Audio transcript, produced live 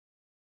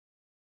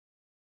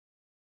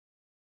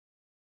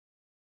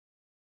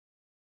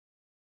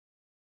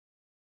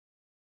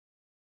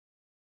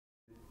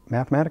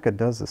Mathematica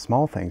does the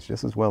small things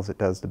just as well as it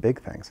does the big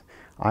things.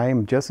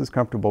 I'm just as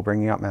comfortable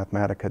bringing out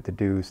Mathematica to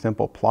do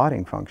simple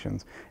plotting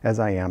functions as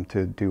I am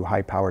to do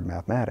high-powered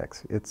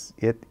mathematics.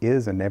 It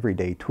is an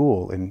everyday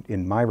tool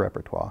in my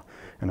repertoire,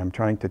 and I'm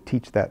trying to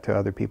teach that to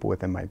other people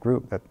within my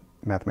group, that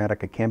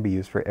Mathematica can be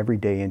used for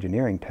everyday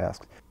engineering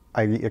tasks.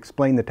 I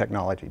explain the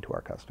technology to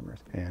our customers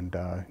and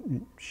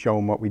show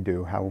them what we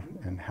do, how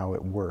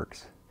it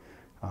works.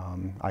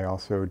 I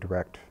also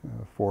direct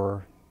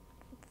 4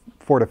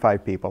 to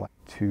 5 people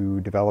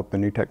to develop the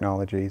new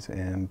technologies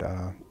and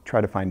try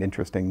to find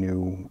interesting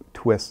new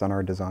twists on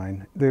our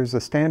design. There's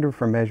a standard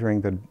for measuring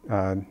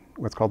the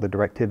what's called the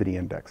directivity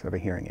index of a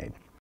hearing aid,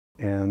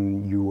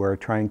 and you are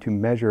trying to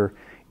measure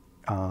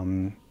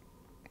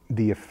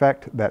the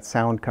effect that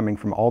sound coming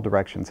from all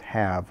directions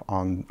have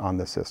on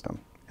the system,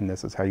 and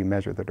this is how you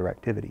measure the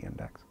directivity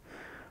index.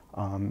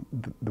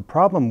 The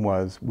problem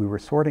was we were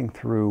sorting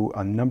through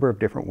a number of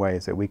different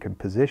ways that we could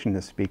position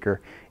the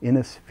speaker in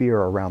a sphere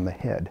around the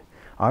head.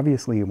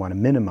 Obviously you want to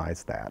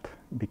minimize that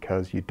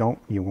because you don't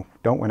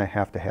want to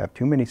have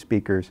too many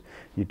speakers.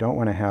 You don't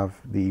want to have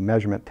the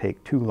measurement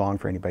take too long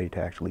for anybody to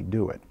actually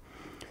do it.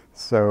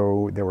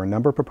 So there were a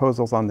number of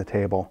proposals on the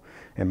table,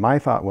 and my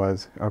thought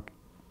was, okay,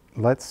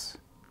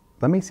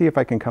 let me see if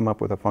I can come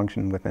up with a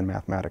function within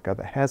Mathematica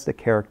that has the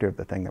character of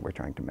the thing that we're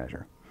trying to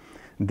measure.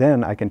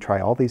 Then I can try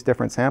all these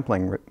different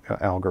sampling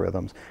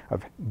algorithms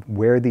of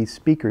where these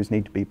speakers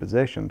need to be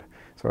positioned,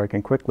 so I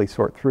can quickly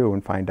sort through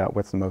and find out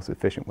what's the most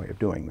efficient way of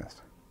doing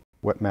this.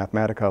 What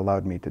Mathematica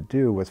allowed me to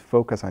do was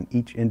focus on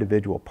each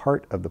individual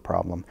part of the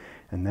problem,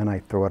 and then I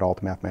throw it all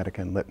to Mathematica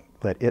and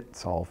let it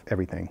solve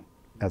everything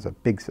as a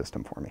big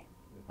system for me.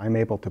 I'm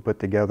able to put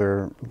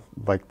together,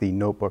 like the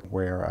notebook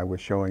where I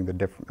was showing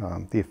the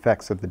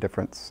effects of the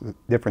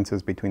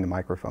differences between the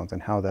microphones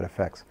and how that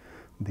affects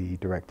the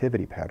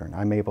directivity pattern.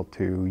 I'm able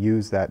to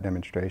use that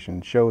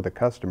demonstration, show the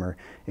customer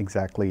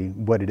exactly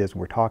what it is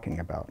we're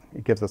talking about.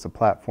 It gives us a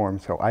platform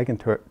so I can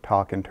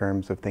talk in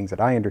terms of things that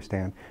I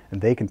understand,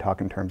 and they can talk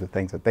in terms of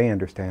things that they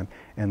understand,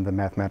 and the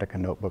Mathematica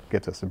notebook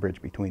gives us a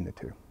bridge between the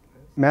two.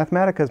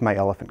 Mathematica is my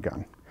elephant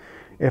gun.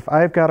 If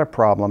I've got a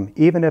problem,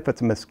 even if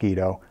it's a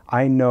mosquito,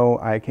 I know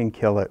I can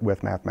kill it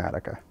with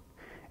Mathematica.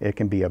 It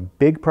can be a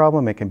big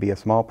problem, it can be a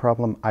small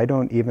problem. I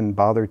don't even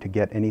bother to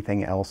get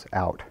anything else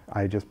out.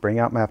 I just bring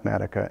out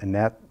Mathematica, and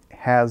that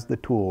has the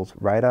tools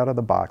right out of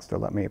the box to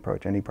let me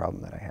approach any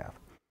problem that I have.